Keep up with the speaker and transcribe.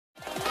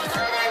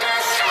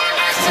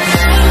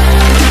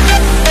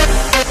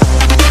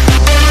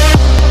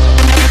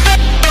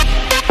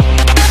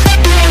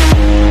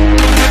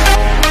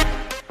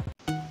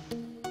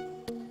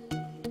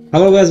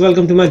Hello guys,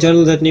 welcome to my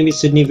channel. That name is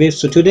Sydney Wave.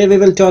 So today we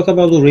will talk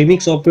about the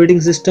REMIX operating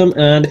system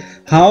and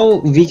how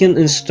we can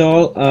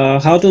install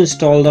how to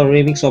install the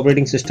REMIX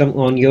operating system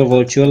on your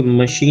virtual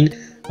machine,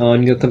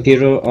 on your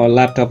computer or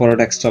laptop or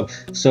desktop.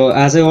 So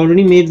as I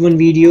already made one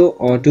video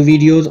or two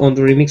videos on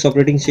the REMIX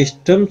operating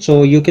system,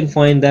 so you can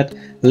find that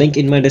link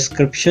in my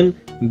description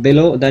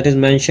below, that is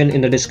mentioned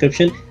in the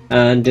description.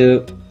 And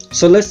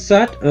so let's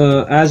start.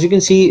 As you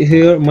can see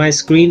here my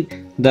screen,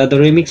 that the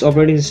REMIX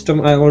operating system,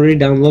 I already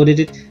downloaded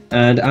it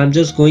and I'm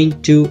just going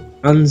to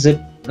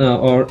unzip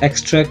or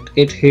extract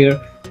it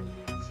here.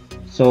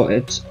 So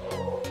it's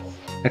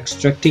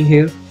extracting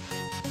here.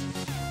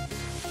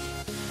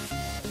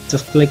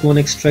 Just click on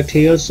extract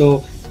here.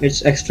 So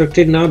it's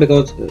extracted now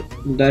because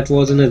that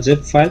was in a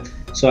zip file.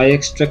 So I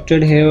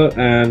extracted here,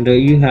 and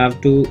you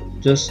have to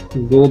just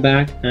go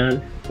back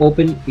and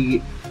open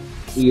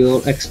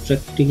your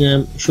extracting.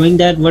 I'm showing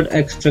that what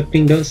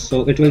extracting does,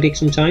 so it will take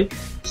some time.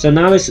 So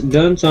now it's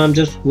done, so I'm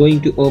just going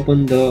to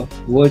open the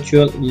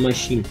virtual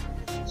machine.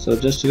 So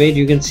just wait,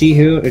 you can see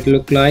here it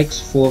looks like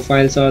 4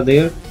 files are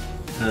there,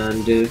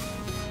 and here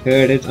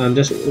it is. I'm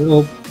just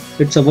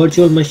it's a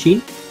virtual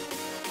machine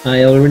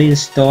I already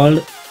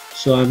installed,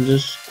 so I'm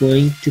just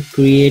going to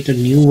create a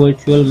new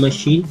virtual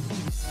machine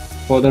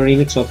for the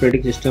REMIX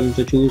operating system.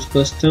 To choose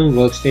custom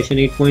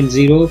workstation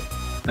 8.0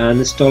 and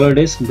installer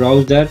disk,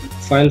 browse that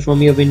file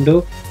from your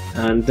window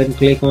and then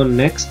click on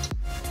next,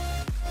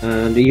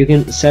 and you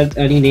can set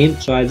any name.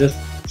 So I just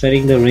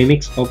setting the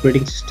REMIX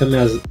operating system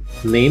as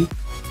name,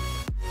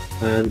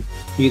 and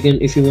you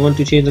can, if you want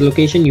to change the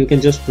location, you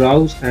can just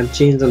browse and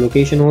change the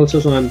location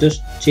also. So I'm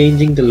just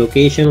changing the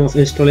location of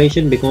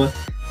installation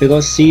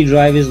because C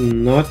drive is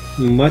not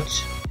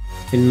much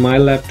in my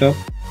laptop,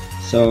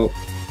 so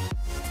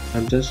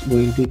I'm just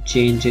going to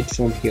change it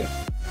from here.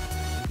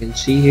 You can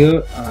see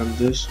here I'm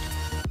just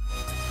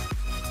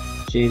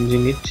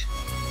changing it,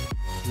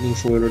 new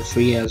folder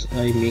 3 as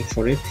I make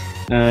for it,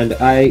 and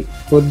I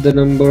put the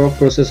number of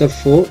processor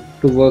 4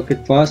 to work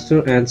it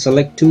faster, and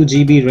select 2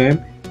 GB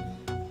RAM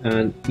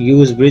and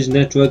use bridge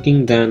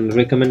networking, then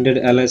recommended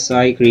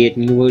LSI, create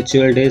new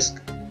virtual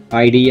disk,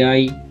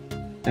 IDI,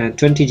 and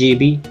 20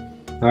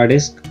 GB hard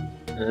disk,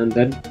 and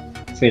then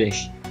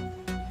finish.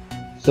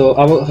 So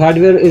our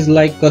hardware is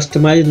like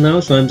customized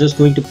now, so I'm just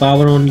going to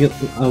power on your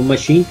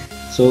machine.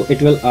 So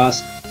it will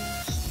ask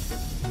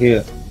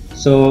here,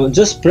 so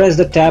just press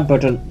the tab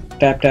button,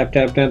 tap,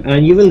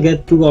 and you will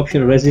get 2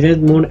 options,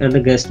 resident mode and the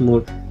guest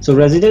mode. So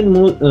resident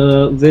mode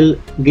will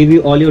give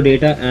you all your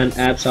data and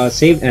apps are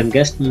saved, and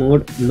guest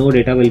mode, no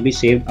data will be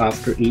saved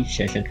after each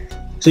session.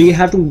 So you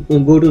have to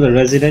go to the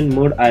resident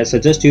mode, I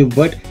suggest you,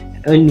 but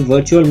in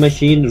virtual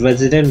machine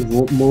resident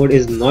mode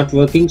is not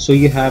working, so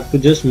you have to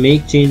just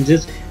make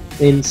changes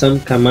in some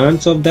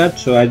commands of that.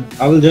 So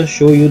I will just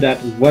show you that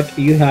what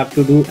you have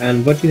to do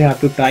and what you have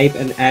to type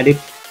and add it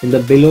in the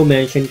below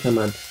mentioned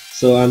command.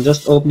 So I'm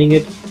just opening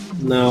it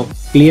now,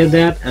 clear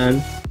that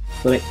and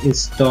select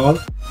install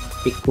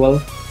equal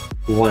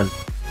 1.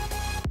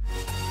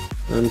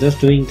 I'm just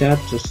doing that,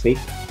 just wait.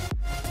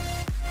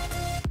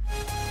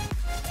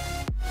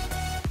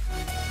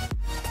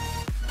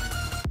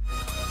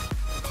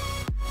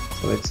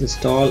 So it's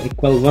install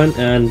equal 1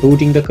 and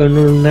booting the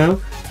kernel now,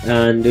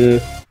 and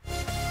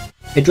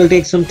it will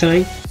take some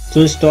time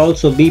to install,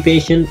 so be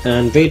patient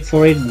and wait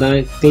for it.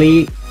 Then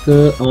click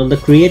on the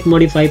create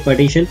modify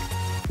partition,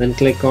 then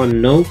click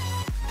on no,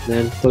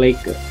 then click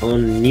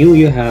on new,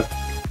 you have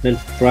then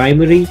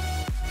primary,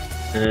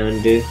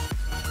 and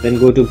then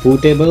go to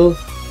bootable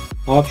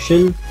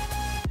option,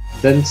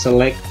 then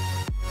select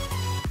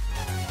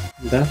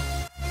the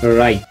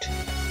right.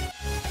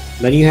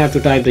 Then you have to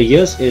type the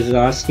yes. It is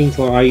asking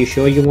for are you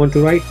sure you want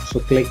to write,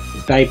 so click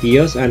type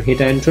yes and hit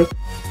enter,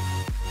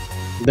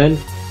 then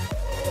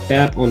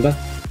tap on the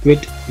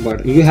quit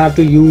button. You have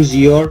to use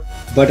your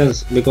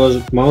buttons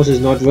because mouse is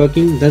not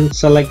working. Then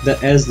select the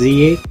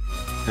SDA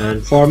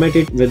and format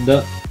it with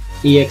the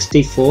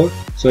ext4,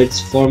 so it's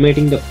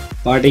formatting the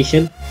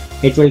partition.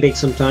 It will take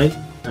some time,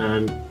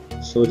 and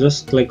so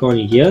just click on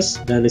yes,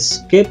 then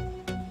skip,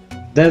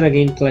 then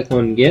again click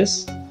on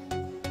yes.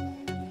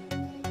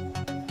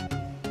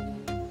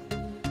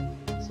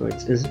 So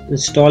it's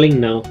installing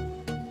now,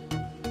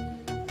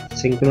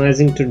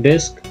 synchronizing to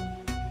disk.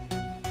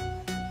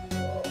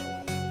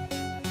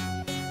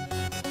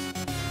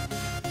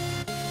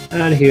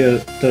 And here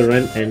to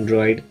run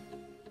Android.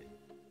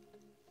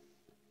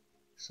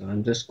 So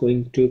I'm just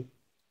going to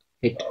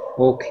hit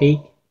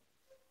OK.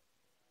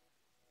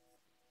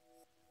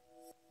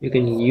 You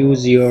can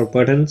use your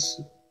buttons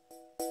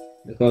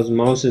because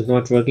mouse is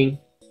not working.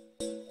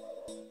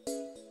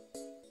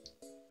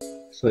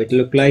 So it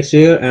looks like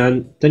here,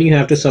 and then you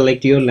have to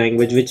select your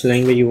language, which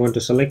language you want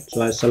to select.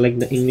 So I select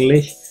the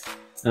English,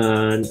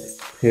 and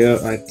here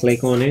I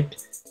click on it,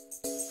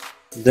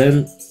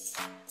 then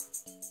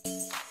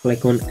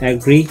click on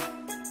agree,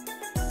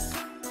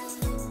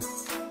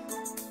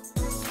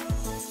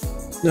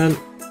 then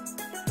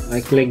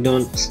I clicked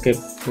on skip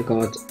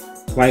because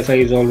Wi-Fi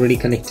is already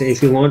connected.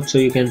 If you want, so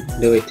you can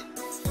do it.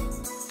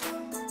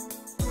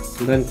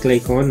 Then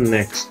click on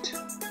next.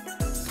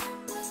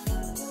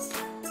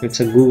 it's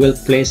a Google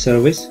Play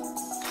service.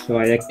 So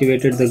I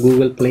activated the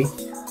Google Play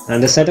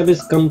and the setup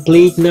is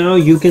complete. Now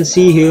you can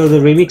see here the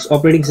REMIX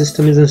operating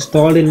system is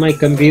installed in my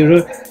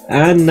computer,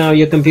 and now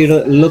your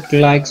computer look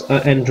like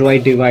an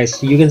Android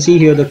device. You can see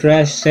here the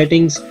trash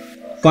settings,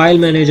 file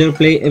manager,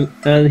 play,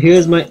 and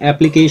here's my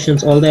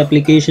applications. All the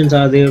applications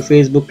are there: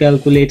 Facebook,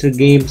 calculator,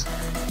 games,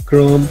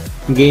 Chrome,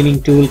 gaming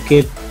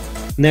toolkit,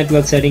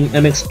 network setting,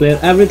 MX player,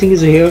 everything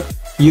is here.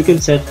 You can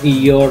set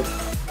your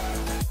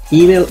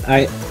email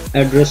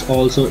address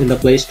also in the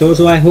Play Store.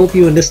 So I hope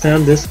you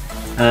understand this,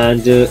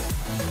 and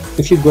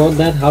if you got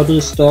that how to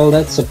install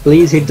that, so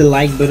please hit the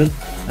like button,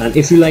 and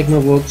if you like my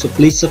work, so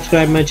please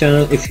subscribe my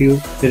channel if you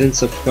didn't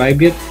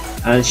subscribe yet,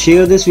 and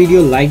share this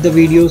video, like the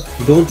videos,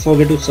 don't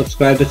forget to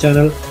subscribe the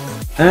channel.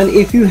 And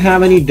if you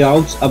have any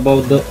doubts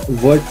about the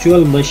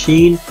virtual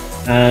machine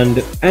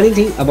and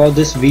anything about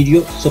this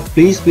video, so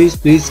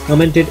please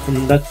comment it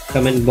in the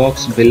comment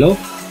box below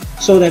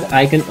so that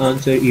I can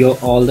answer your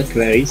all the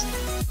queries.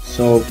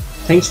 So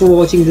thanks for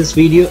watching this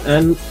video,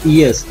 and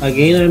yes,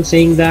 again I'm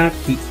saying that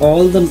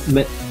all the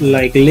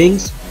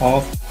links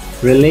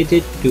of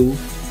related to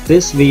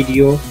this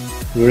video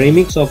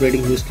REMIX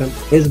operating system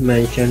is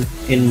mentioned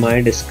in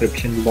my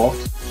description box.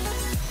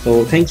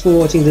 So thanks for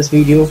watching this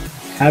video.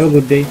 Have a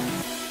good day.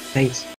 Thanks.